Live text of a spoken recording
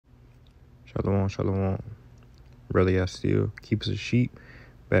Shalom, shalom. Brother Yastil, keepers of sheep,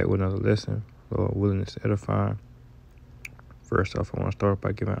 back with another lesson. Lord willing, it's edifying. First off, I want to start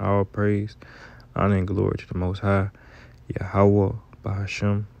by giving all praise, honor, and glory to the Most High, Yahweh,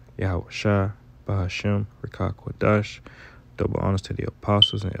 Bahashem, Yahweh Shai, Bahashem, Rekah Kodash. Double honors to the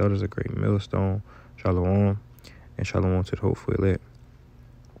apostles and elders of Great Millstone. Shalom, and shalom to the hopeful elect.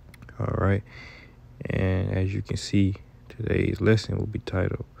 All right, and as you can see, today's lesson will be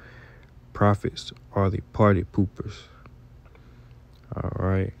titled, Prophets Are the Party Poopers. All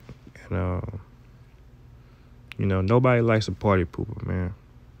right, and nobody likes a party pooper, man.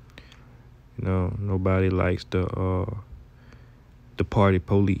 Nobody likes the party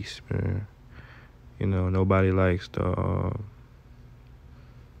police, man. Nobody likes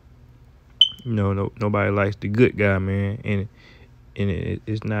nobody likes the good guy, man. And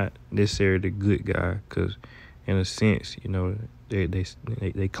it's not necessarily the good guy, because in a sense,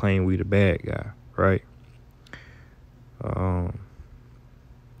 they claim we the bad guy, right? But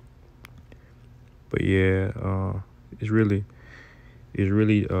yeah, it's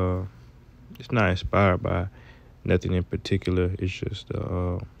not inspired by nothing in particular. It's just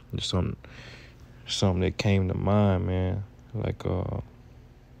something that came to mind, man. Like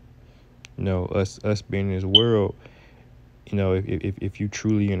us being in this world, if you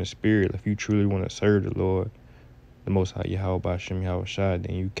truly in the spirit, if you truly want to serve the Lord, the Most High Yahweh Bashem Yahweh Shai,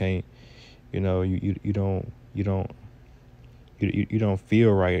 then you can't, you don't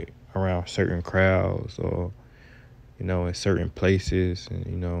feel right around certain crowds, or in certain places,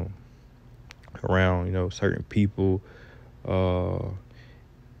 and around certain people. You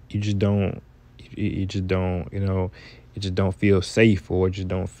just don't feel safe, or just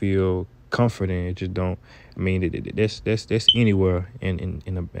don't feel confident. It just don't. I mean, that's anywhere in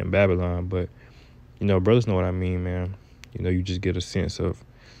Babylon, but brothers know what I mean, man. You just get a sense of,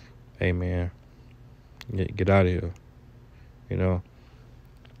 hey, man, get out of here. You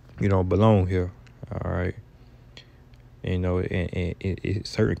don't belong here. All right. And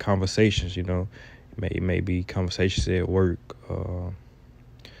certain conversations, it may be conversations at work,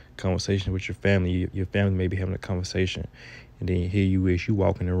 conversations with your family. Your family may be having a conversation, and then here you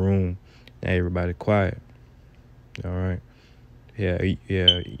walk in the room, now everybody quiet. All right. Yeah,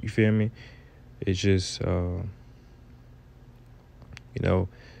 you feel me? It's just, certain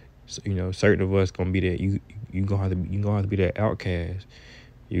of us gonna be that you gonna have to be that outcast.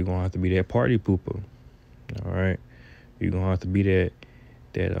 You're gonna have to be that party pooper. All right. You're gonna have to be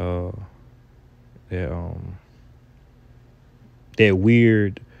that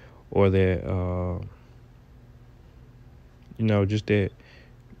weird, or that just that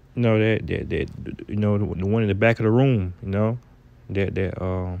the one in the back of the room,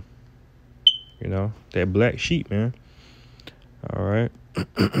 that black sheep, man. All right.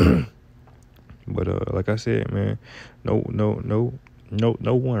 But like I said, man, no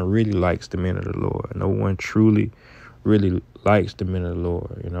one really likes the men of the Lord. No one truly really likes the men of the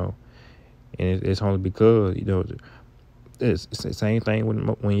Lord, and it's only because it's the same thing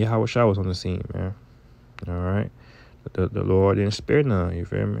when Yahweh Shai was on the scene, man. All right, the Lord didn't spare none. You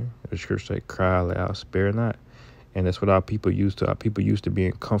feel me? The scripture say, "Cry loud, spare not," and that's what our people used to. Our people used to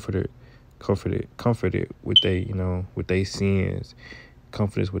being comforted with their sins,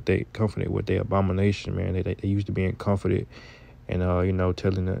 comforted with their abomination, man. They used to being comforted, and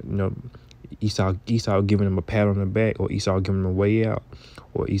telling Esau giving them a pat on the back, or Esau giving them a way out,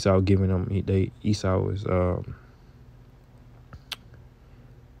 or Esau giving them Esau was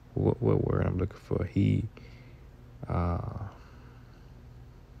what word I'm looking for? He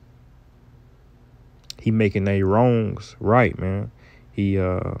making their wrongs right, man. He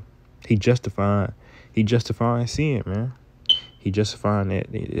justifying sin, man. He justifying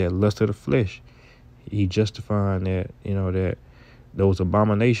that lust of the flesh. He justifying that those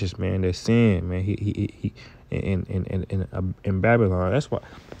abominations, man, that sin, man. He in Babylon. That's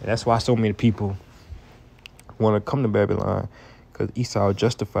why so many people want to come to Babylon, because Esau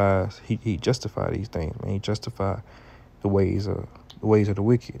justifies. He justified these things, man. He justified the ways of the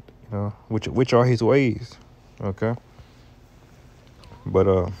wicked, which are his ways. Okay.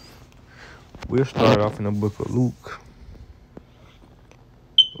 But we'll start off in the book of Luke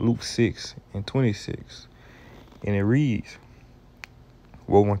 6:26, and it reads,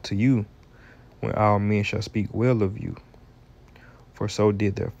 "Woe unto you when all men shall speak well of you, for so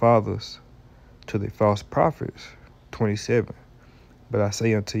did their fathers to the false prophets." 27, "But I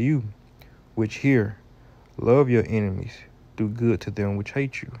say unto you, which hear, love your enemies, do good to them which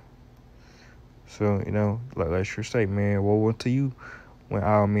hate you." So, like sure say, man, woe unto you when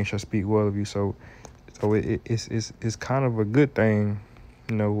all men shall speak well of you. So it's kind of a good thing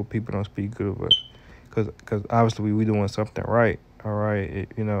When people don't speak good of us, because obviously we doing something right. All right,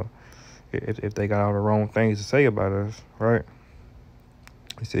 if they got all the wrong things to say about us, right?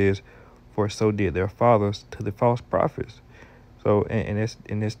 It says, "For so did their fathers to the false prophets." So that's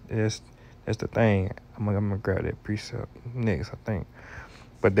the thing. I'm gonna grab that precept next, I think.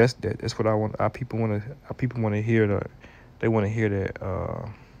 But that's what I want. Our people want to hear they want to hear that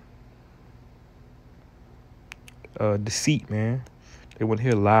deceit, man. They want to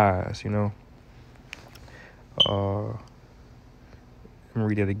hear lies, Uh, Let me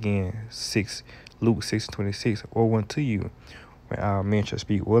read that again. Luke 6:26. Woe unto you when our men shall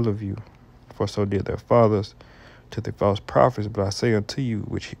speak well of you, for so did their fathers to the false prophets. But I say unto you,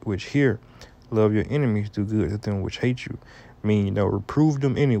 which hear, love your enemies, do good to them which hate you. I mean, reprove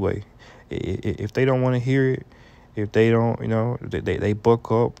them anyway. If they don't want to hear it, if they don't, they buck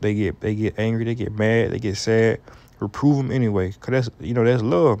up, they get angry, they get mad, they get sad. Reprove them anyway, cause that's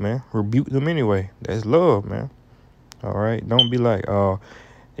love, man. Rebuke them anyway. That's love, man. All right, don't be like, I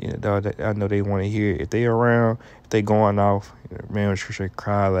know they want to hear it. If they around, if they going off, man, should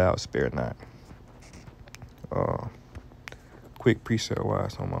cry loud, spare not. Quick precept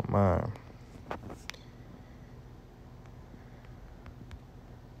wise on my mind.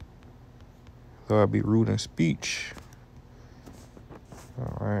 Though I be rude in speech.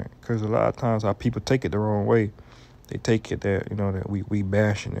 All right, because a lot of times our people take it the wrong way. They take it that that we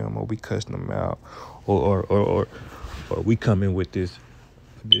bashing them, or we cussing them out, or we come in with this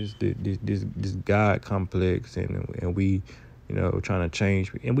God complex, and we trying to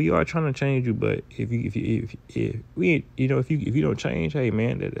change, and we are trying to change you. But if you don't change, hey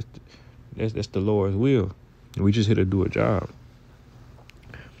man, that's the Lord's will. We just here to do a job.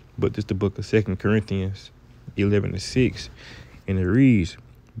 But this the book of 2 Corinthians 11:6, and it reads,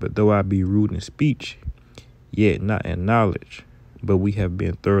 "But though I be rude in speech, yet not in knowledge, but we have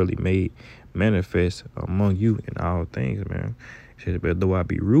been thoroughly made manifest among you in all things," man. It says, "But though I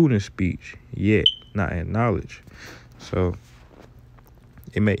be rude in speech, yet not in knowledge." So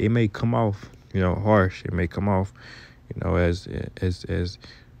it may come off, harsh. It may come off, as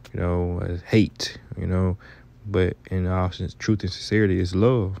hate, but in all truth and sincerity is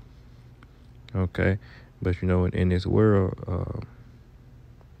love. Okay, but in this world,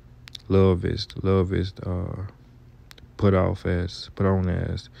 love is put on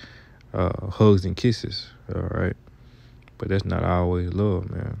as hugs and kisses. All right, but that's not always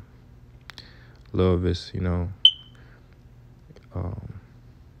love, man. Love is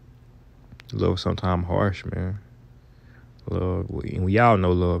love sometimes harsh, man. Love, and we all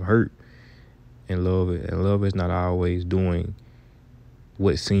know love hurt, and love is not always doing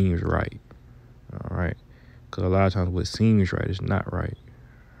what seems right. All right, because a lot of times what seems right is not right.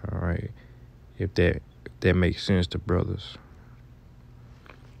 All right, if that makes sense to brothers.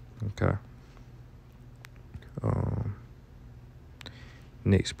 Okay.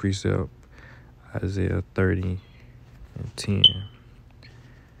 Next precept, Isaiah 30:10.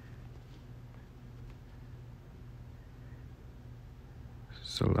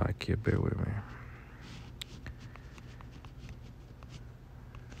 So like it, bear with me.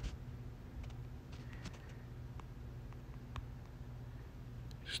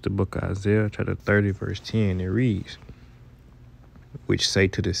 It's the book of Isaiah, chapter 30, verse 10. It reads, "Which say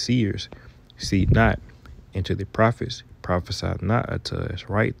to the seers, see not, and to the prophets, prophesy not unto us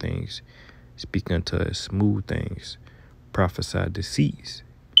right things, speak unto us smooth things, prophesy deceits."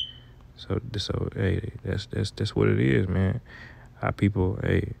 So hey, that's what it is, man. Our people,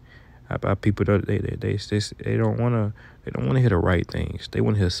 our people don't they don't wanna hear the right things. They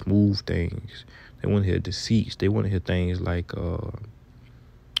want to hear smooth things. They want to hear deceits. They want to hear things like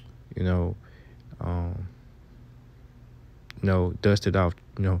dust it off.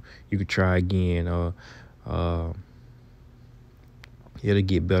 You could try again, or it'll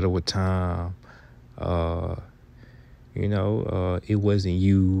get better with time. It wasn't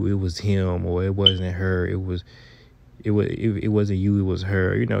you, it was him, or it wasn't her, it wasn't you, it was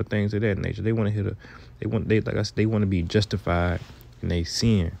her. Things of that nature. They want to hear they want to be justified in their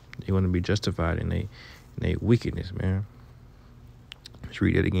sin. They want to be justified in their wickedness, man. Let's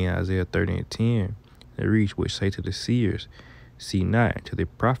read it again. Isaiah 30:10. It reads, "Which say to the seers, see not, to the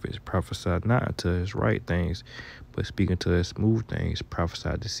prophets, prophesy not unto us right things, but speaking to us smooth things,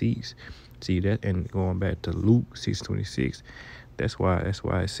 prophesy deceits." See that, and going back to Luke 6:26, that's why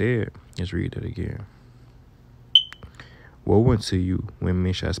it said. Let's read it again. "Woe unto you when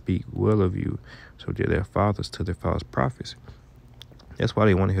men shall speak well of you, so did their fathers to the false prophets." That's why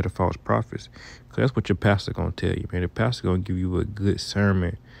they want to hear the false prophets, because that's what your pastor gonna tell you, man. The pastor gonna give you a good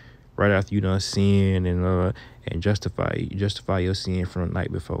sermon right after you done sin, and and justify your sin from the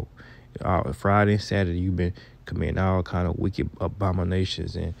night before. Friday and Saturday, you've been committing all kind of wicked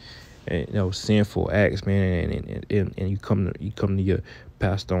abominations and sinful acts, man. And you come to your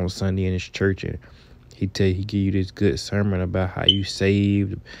pastor on Sunday in his church, and he give you this good sermon about how you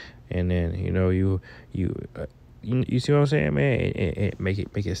saved, and then you see what I'm saying, man, and make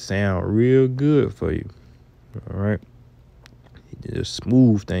it sound real good for you. All right, the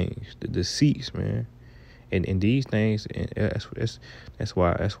smooth things, the deceits, man. And these things, and that's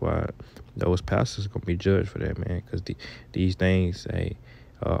why those pastors are gonna be judged for that, man. Because these things,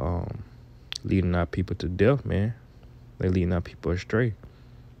 leading our people to death, man. They leading our people astray.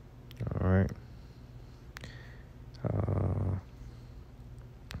 All right.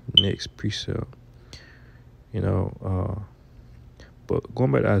 Next precept, but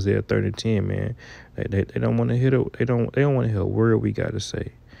going back to Isaiah 30:10, man, they don't want to hear they don't want to hear a word we got to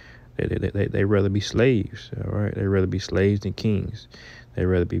say. They rather be slaves, all right? They rather be slaves than kings. They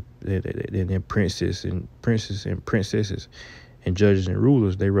rather be than princes and princesses and judges and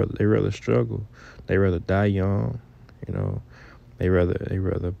rulers. They rather struggle. They rather die young, They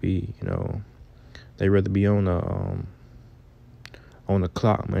rather be, they rather be on the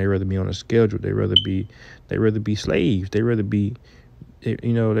clock, man. They rather be on a schedule. They rather be slaves. They rather be, they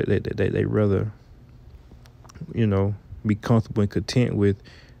rather, be comfortable and content with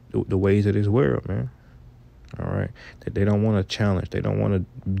the ways of this world, man. All right. They don't want to challenge. They don't want to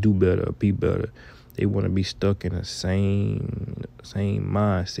do better or be better. They want to be stuck in the same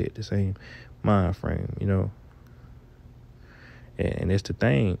mindset, the same mind frame, And that's the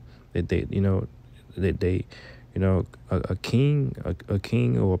thing that a king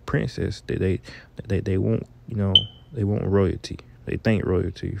or a princess, they want, they want royalty. They think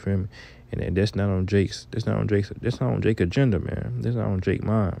royalty, you feel me? And that's not on Jake's agenda, man. That's not on Jake's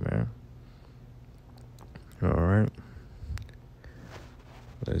mind, man. All right.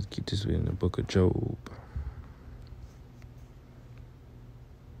 Let's get this in the book of Job.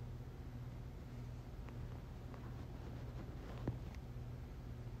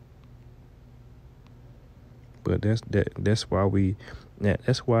 But that's why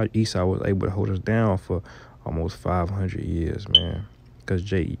Esau was able to hold us down for almost 500 years, man. Because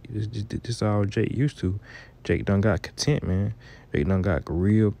Jake, this is all Jake used to. Jake done got content, man. Jake done got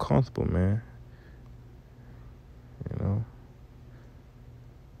real comfortable, man.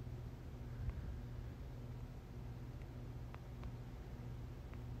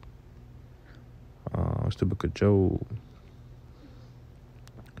 It's the book of Job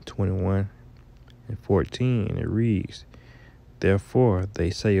 21:14, and it reads, "Therefore they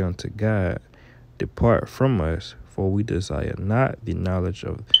say unto God, Depart from us, for we desire not the knowledge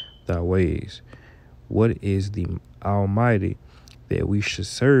of thy ways. What is the Almighty that we should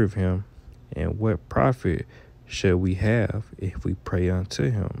serve him? And what profit shall we have if we pray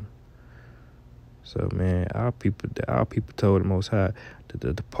unto him?" So, man, our people told the Most High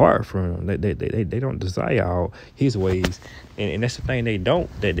to depart from him. They don't desire all his ways, and that's the thing. They don't.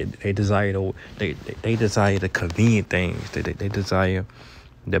 They desire they desire the convenient things. They desire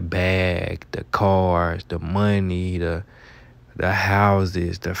the bag, the cars, the money, the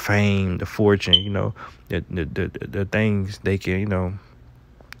houses, the fame, the fortune. The things they can,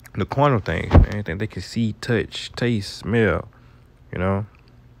 the carnal things, anything they can see, touch, taste, smell.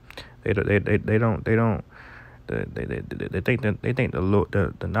 They think the Lord,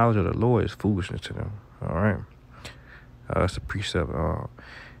 the knowledge of the Lord is foolishness to them. All right, it's a precept.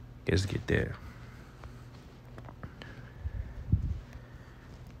 Let's get there.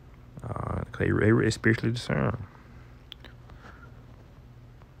 They really spiritually discern.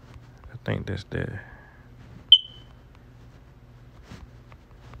 I think that's that.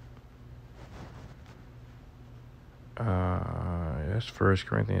 That's 1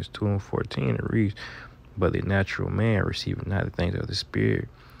 Corinthians 2:14. It reads, "But the natural man receiveth not the things of the Spirit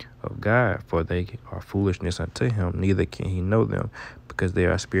of God, for they are foolishness unto him, neither can he know them, because they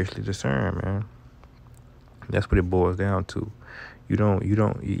are spiritually discerned," man. That's what it boils down to. You don't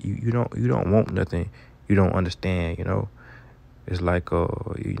want nothing you don't understand, It's like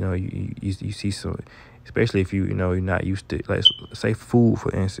you see some, especially if you're not used to, like, say food,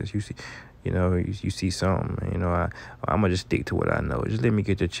 for instance. You see, you see something, I'm gonna just stick to what I know. Just let me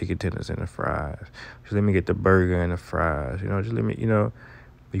get the chicken tenders and the fries. Just let me get the burger and the fries. Just let me, if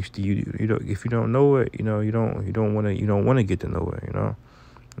you don't know it, you don't want to get to know it, And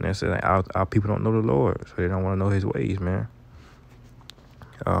that's it. Like, our people don't know the Lord, so they don't want to know his ways, man.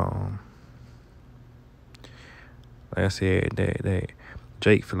 Like I said,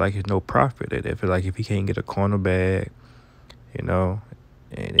 Jake feel like he's no prophet. They feel like if he can't get a corner bag,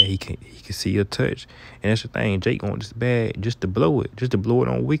 and he can see your touch. And that's the thing. Jake want this bad just to blow it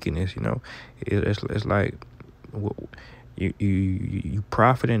on wickedness. You know, it's like you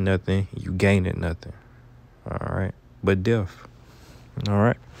profiting nothing, you gaining nothing. All right, but death. All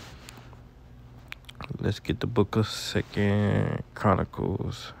right. Let's get the book of 2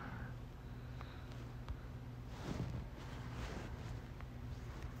 Chronicles.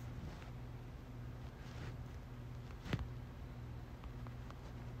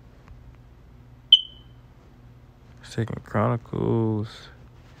 Second Chronicles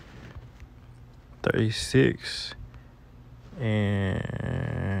 36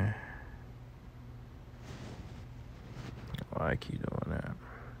 and I keep doing that.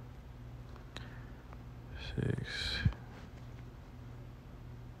 6.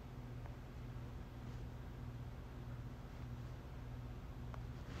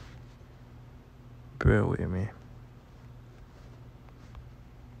 Bear with me.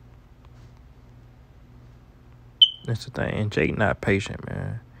 That's the thing. And Jake not patient,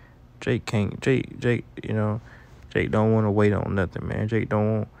 man. Jake, you know, Jake don't want to wait on nothing, man. Jake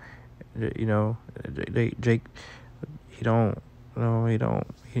don't want, you know, Jake, he don't, you know,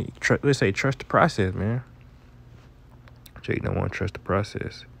 let's say trust the process, man. Jake don't want to trust the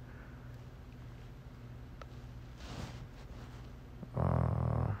process.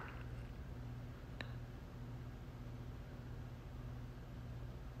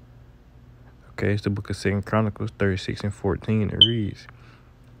 Okay, it's the book of 2 Chronicles 36 and 14. It reads,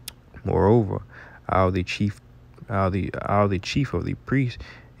 moreover, all the chief of the priests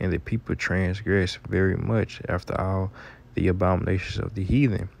and the people transgressed very much after all the abominations of the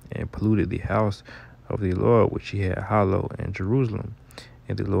heathen, and polluted the house of the Lord which he had hallowed in Jerusalem.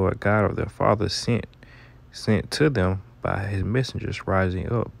 And the Lord God of their fathers sent to them by his messengers,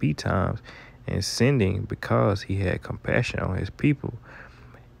 rising up betimes and sending, because he had compassion on his people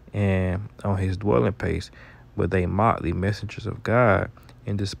and on his dwelling place. But they mocked the messengers of God,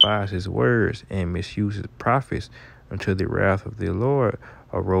 and despised his words, and misused his prophets, until the wrath of the Lord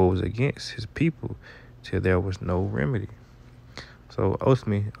arose against his people, till there was no remedy. So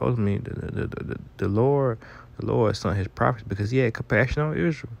ultimately, the Lord sent his prophets because he had compassion on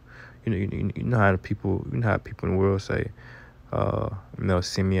Israel. You know how people in the world say,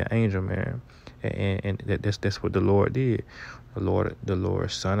 send me an angel, man, and that's what the Lord did. The Lord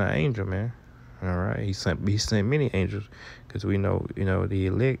sent an angel, man. All right, he sent many angels, because we know, the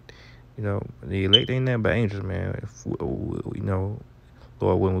elect, the elect ain't nothing but angels, man. If Lord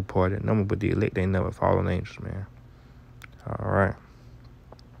willing, we part that number, but the elect ain't never fallen angels, man. All right,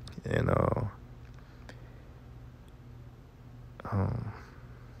 and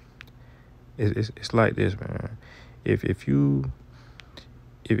it's like this, man. If you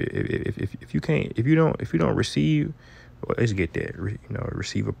don't receive, well, let's get that,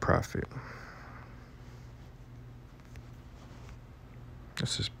 receive a prophet.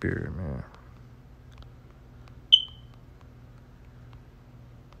 That's the spirit, man.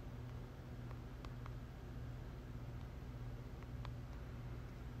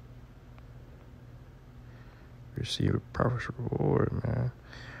 Receive a prophet's reward, man.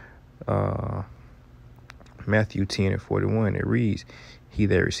 Matthew 10 and 41, it reads, he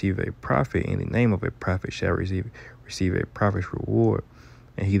that receiveth a prophet in the name of a prophet shall receive a prophet's reward.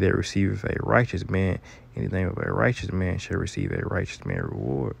 And he that receiveth a righteous man in the name of a righteous man shall receive a righteous man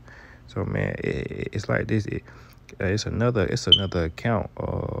reward. So, man, it's like this. It's another account.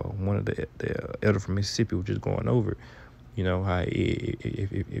 One of the elder from Mississippi was just going over, how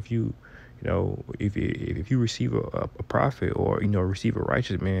if you receive a prophet, or receive a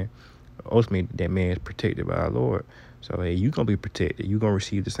righteous man, ultimately that man is protected by our Lord. So hey, you gonna be protected. You gonna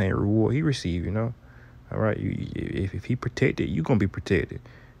receive the same reward he received. All right. If he protected, you gonna be protected.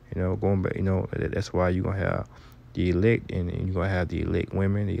 Going back. That's why you gonna have the elect, and you gonna have the elect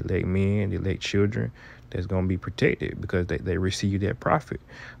women, the elect men, the elect children that's gonna be protected, because they received that prophet,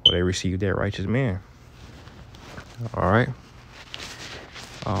 or they received that righteous man. All right.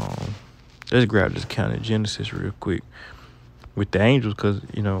 Let's grab this account of Genesis real quick with the angels, because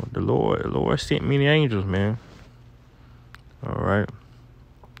the Lord sent many angels, man. All right,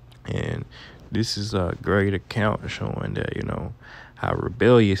 and this is a great account showing that how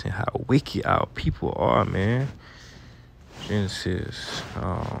rebellious and how wicked our people are, man. Genesis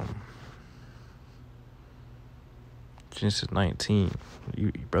 19.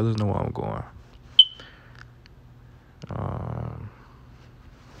 You brothers know where I'm going.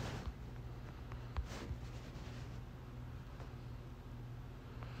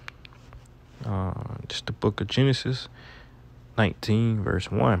 Just the book of Genesis 19,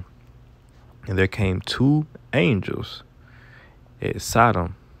 verse 1. And there came two angels at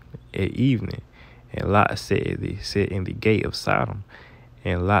Sodom at evening, and Lot sat in the gate of Sodom.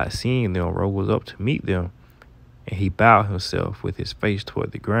 And Lot, seeing them, rose up to meet them, and he bowed himself with his face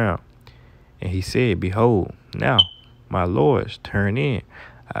toward the ground. And he said, Behold, now, my lords, turn in,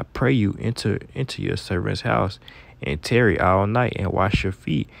 I pray you, into your servant's house, and tarry all night, and wash your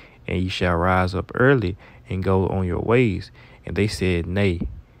feet, and ye shall rise up early, and go on your ways. And they said, Nay,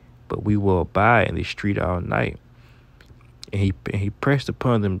 but we will abide in the street all night. And he pressed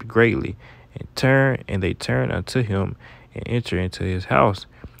upon them greatly, and they turned unto him, and entered into his house,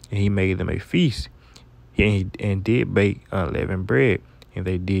 and he made them a feast, and did bake unleavened bread, and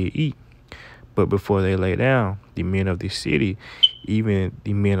they did eat. But before they lay down, the men of the city, even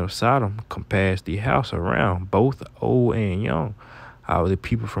the men of Sodom, compassed the house around, both old and young, all the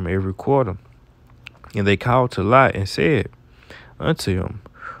people from every quarter. And they called to Lot and said unto him,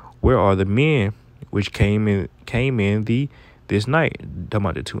 Where are the men which came in this night? Talking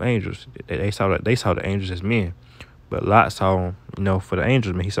about the two angels. They saw the angels as men, but Lot saw them, for the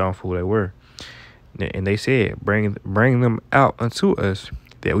angels, man, he saw them for who they were. And they said, Bring them out unto us,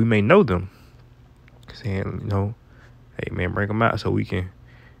 that we may know them. Saying, hey man, bring them out so we can,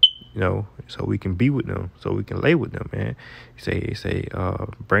 so we can be with them, so we can lay with them, man. Say,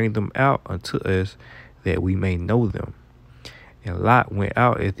 bring them out unto us, that we may know them. And Lot went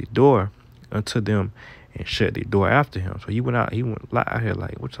out at the door unto them, and shut the door after him. So he went Lot out here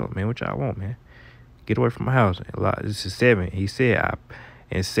like, what's up, man? What y'all want, man? Get away from my house. And Lot, this is 7. He said,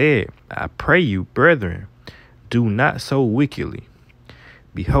 I pray you, brethren, do not so wickedly.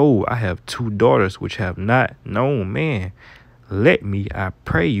 Behold, I have 2 daughters which have not known man. Let me, I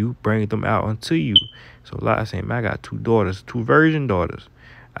pray you, bring them out unto you. So Lot saying, man, I got 2 daughters, 2 virgin daughters.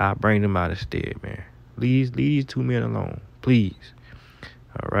 I'll bring them out instead, man. Leave these 2 men alone, please.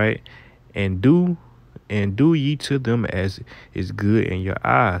 All right. And do ye to them as is good in your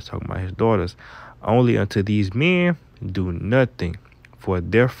eyes, talking about his daughters. Only unto these men do nothing, for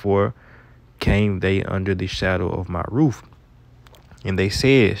therefore came they under the shadow of my roof. And they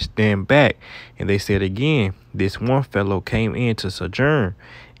said, Stand back. And they said again, This one fellow came in to sojourn,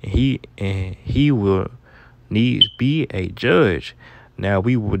 and he will needs be a judge. Now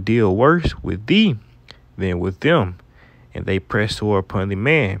we will deal worse with thee than with them. And they pressed sore upon the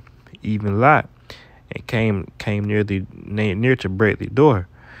man, even Lot, and came near to break the door.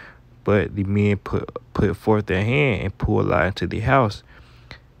 But the men put forth their hand and pulled Lot into the house,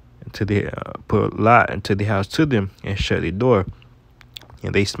 put Lot into the house to them, and shut the door.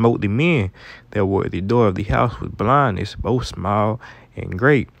 And they smote the men that were at the door of the house with blindness, both small and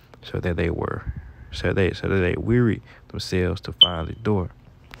great, so that they wearied themselves to find the door.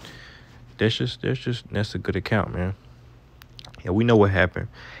 That's a good account, man. And we know what happened.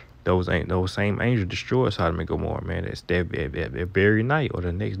 Those same angels destroyed Sodom and Gomorrah, man. That's that very night or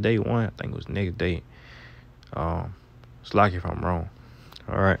the next day. I think it was the next day. It's like if I'm wrong.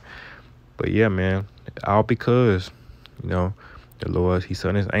 All right, but yeah, man. All because the Lord, he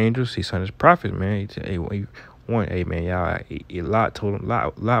sent his angels, he sent his prophets, man. He said, hey man, y'all. Lot told him.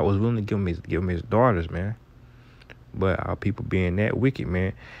 Lot was willing to give him his daughters, man. But our people being that wicked,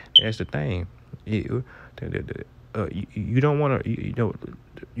 man. That's the thing. You don't want to, you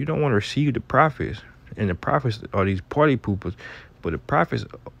don't want to receive the prophets, and the prophets are these party poopers, but the prophets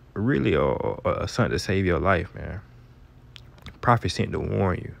really are sent to save your life, man. Prophets sent to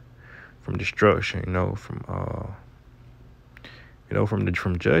warn you from destruction, from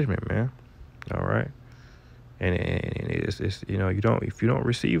judgment, man. All right, and it's if you don't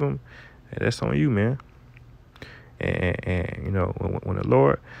receive them, that's on you, man. And when the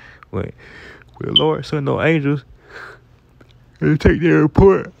Lord sent no angels and take their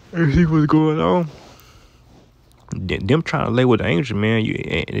report and see what's going on, them trying to lay with the angels, man.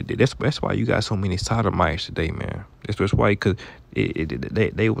 That's why you got so many sodomites today, man. That's why, because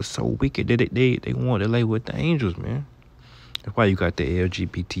they were so wicked that they wanted to lay with the angels, man. That's why you got the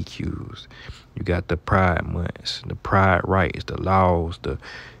LGBTQs, you got the pride months, the pride rights, the laws, man.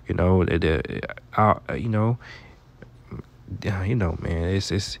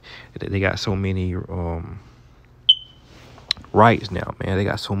 It's they got so many rights now, man. They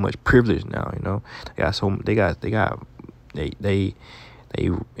got so much privilege now, they got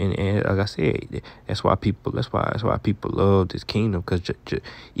and like I said, that's why people love this kingdom, because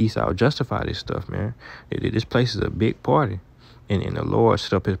Esau justified this stuff, man. This place is a big party, and the Lord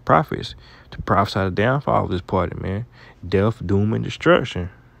set up his prophets to prophesy the downfall of this party, man. Death, doom, and destruction,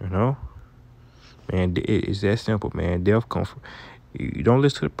 man. It's that simple, man. Death comes from, you don't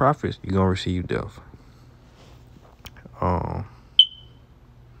listen to the prophets, you're gonna receive death.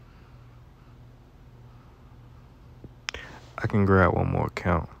 can grab one more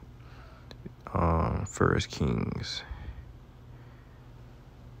account. First Kings.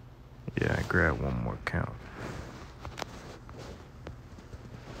 Yeah, I grab one more account.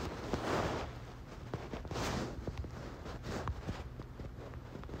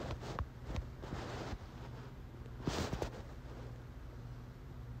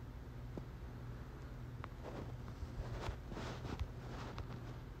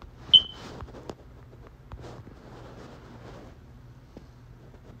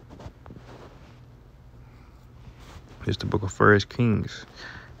 It's the book of First Kings,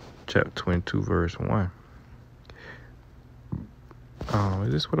 chapter 22, verse 1.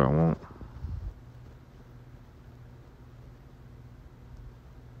 Is this what I want?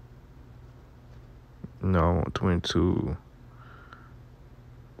 No, I want 22.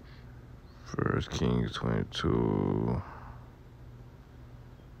 First Kings 22.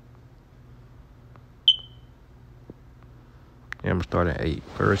 Yeah, I'm gonna start at 8.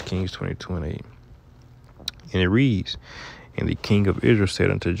 First Kings 22 and 8. And it reads, and the king of Israel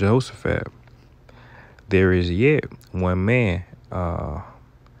said unto Jehoshaphat, there is yet one man,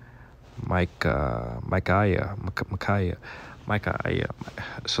 Micaiah,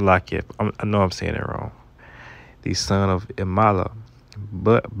 Salakia. I know I'm saying it wrong. The son of Imala,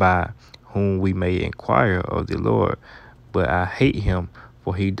 but by whom we may inquire of the Lord. But I hate him,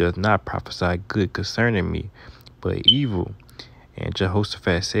 for he does not prophesy good concerning me, but evil. And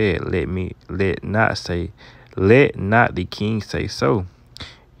Jehoshaphat said, let not the king say so.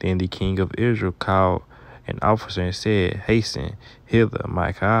 Then the king of Israel called an officer and said, hasten hither,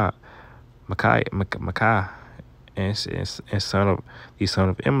 Micaiah, and son of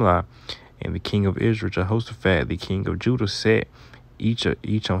Imlah. And the king of Israel, Jehoshaphat, the king of Judah, sat each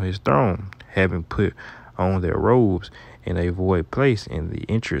on his throne, having put on their robes in a void place in the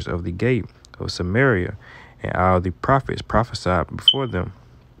entrance of the gate of Samaria. And all the prophets prophesied before them.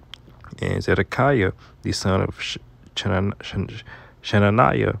 And Zedekiah, the son of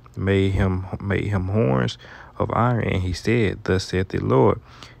Shananiah, made him horns of iron, and he said, thus saith the Lord,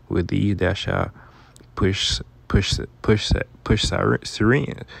 with these thou shalt push Syrians,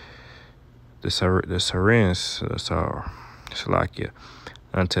 the Syrians, Salakia,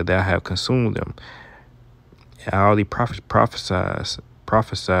 until thou have consumed them. And all the prophets prophesied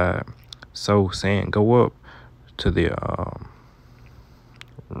so, saying, go up to the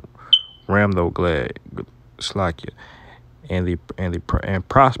Ramthoglad, Slakia, and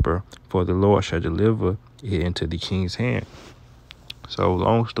prosper, for the Lord shall deliver it into the king's hand. So,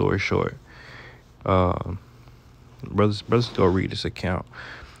 long story short, brothers go read this account,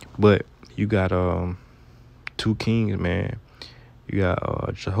 but you got two kings, man. You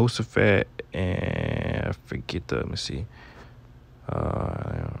got Jehoshaphat and I forget let me see,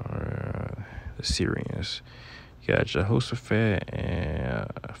 the Syrians. You got Jehoshaphat and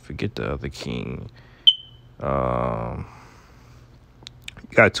I forget the other king. You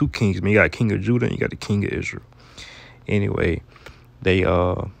got two kings, man. You got king of Judah and you got the king of Israel. Anyway, they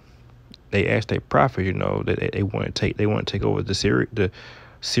asked their prophet, that they want to take over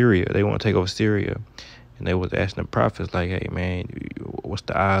Syria. They want to take over Syria. And they was asking the prophets, like, hey, man, what's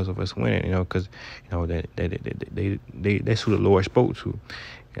the odds of us winning? Because, that's who the Lord spoke to.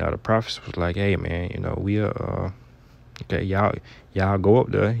 The prophets was like, hey, man, we are, okay, y'all go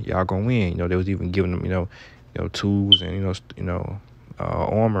up there, y'all gonna win. They was even giving them, tools and,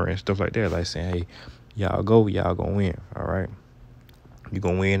 armor and stuff like that. Like saying, hey, y'all gonna win, all right? You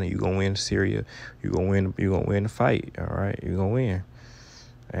gonna win, and you gonna win Syria. You gonna win the fight, all right? You gonna win.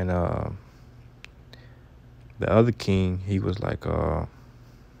 And, the other king, he was like,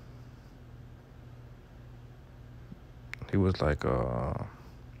 he was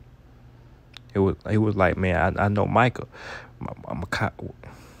like, man, I know Micah.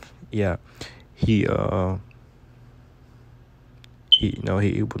 Yeah, he was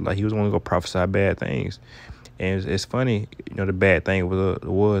like, he was going to go prophesy bad things. And it's funny, the bad thing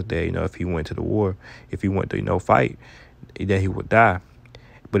was that, if he went to the war, if he went to, fight, that he would die.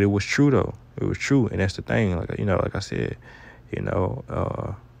 But it was true, though. It was true. And that's the thing. Like I said,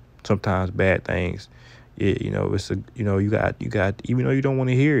 sometimes bad things, it's you got, even though you don't want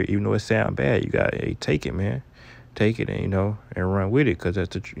to hear it, even though it sounds bad, you got to take it, man. Take it and, and run with it, because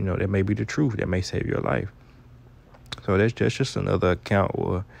that's that may be the truth. That may save your life. So that's just another account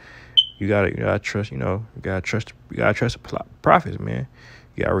where you gotta trust, you gotta trust the prophets, man.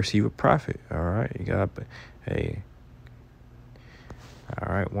 You gotta receive a prophet. All right. You gotta, hey.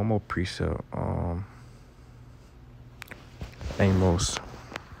 All right, one more precept. Amos.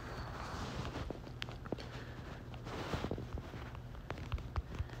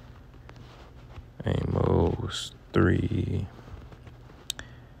 Amos 3.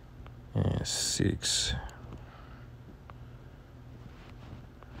 6.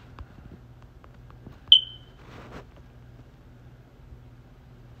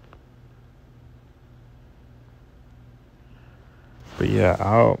 But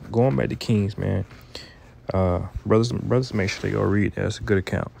yeah, going back to Kings, man. Brothers, make sure they go read. That's a good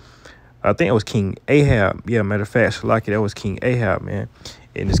account. I think it was King Ahab. Yeah, matter of fact, Shalaki, that was King Ahab, man.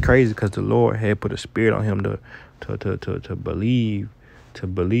 And it's crazy because the Lord had put a spirit on him to believe,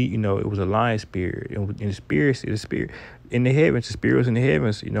 you know, it was a lying spirit. In the spirit in the heavens, the spirit was in the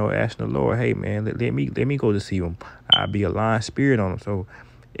heavens, you know, asking the Lord, hey man, let me go deceive him. I'll be a lying spirit on him. So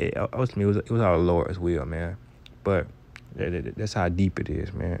ultimately it was our Lord's will, man. But that's how deep it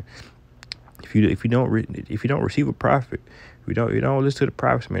is, man. If you don't receive a prophet, you don't listen to the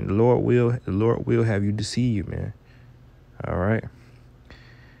prophets, man, the Lord will have you deceived, man. All right.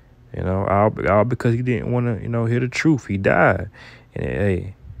 You know, all because he didn't want to, you know, hear the truth. He died. And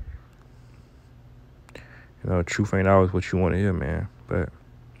hey, you know, truth ain't always what you want to hear, man. But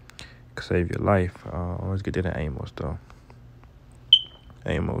it can save your life. Let's get to the Amos, though.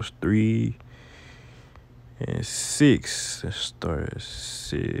 Amos 3 and 6. Let's start at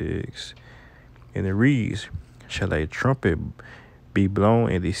 6. And it reads, shall a trumpet be blown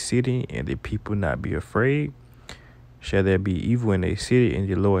in the city, and the people not be afraid? Shall there be evil in a city, and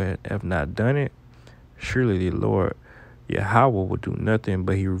the Lord have not done it? Surely the Lord Yahweh will do nothing,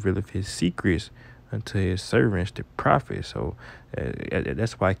 but he revealeth his secrets unto his servants, the prophets. So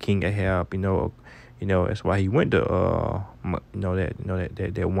that's why King Ahab, you know, that's why he went to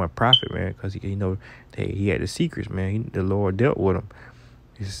that one prophet, man, because he had the secrets, man. The Lord dealt with him.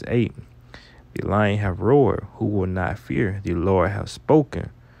 This is 8. The lion have roared, who will not fear? The Lord have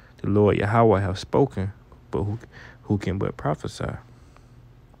spoken. The Lord Yahweh have spoken, but who can but prophesy?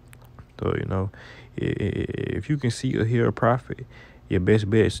 So, you know, if you can see or hear a prophet, your best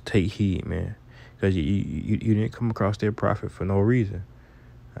bet is to take heed, man, because you didn't come across that prophet for no reason.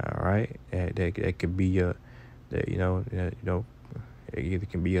 All right, that could be it either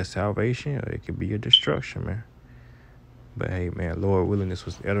can be a salvation or it could be a destruction, man. But hey, man, Lord willing, this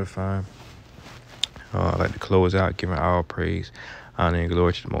was edifying. I'd like to close out giving all praise, honor, and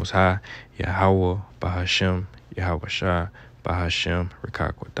glory to the Most High, Yahweh, Bahashem, Yahweh Shah, Bahashem,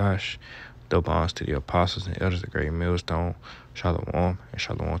 Rikakwadash. Double honors to the apostles and elders of the great millstone. Shalom, and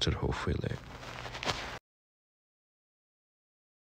shalom to the whole field.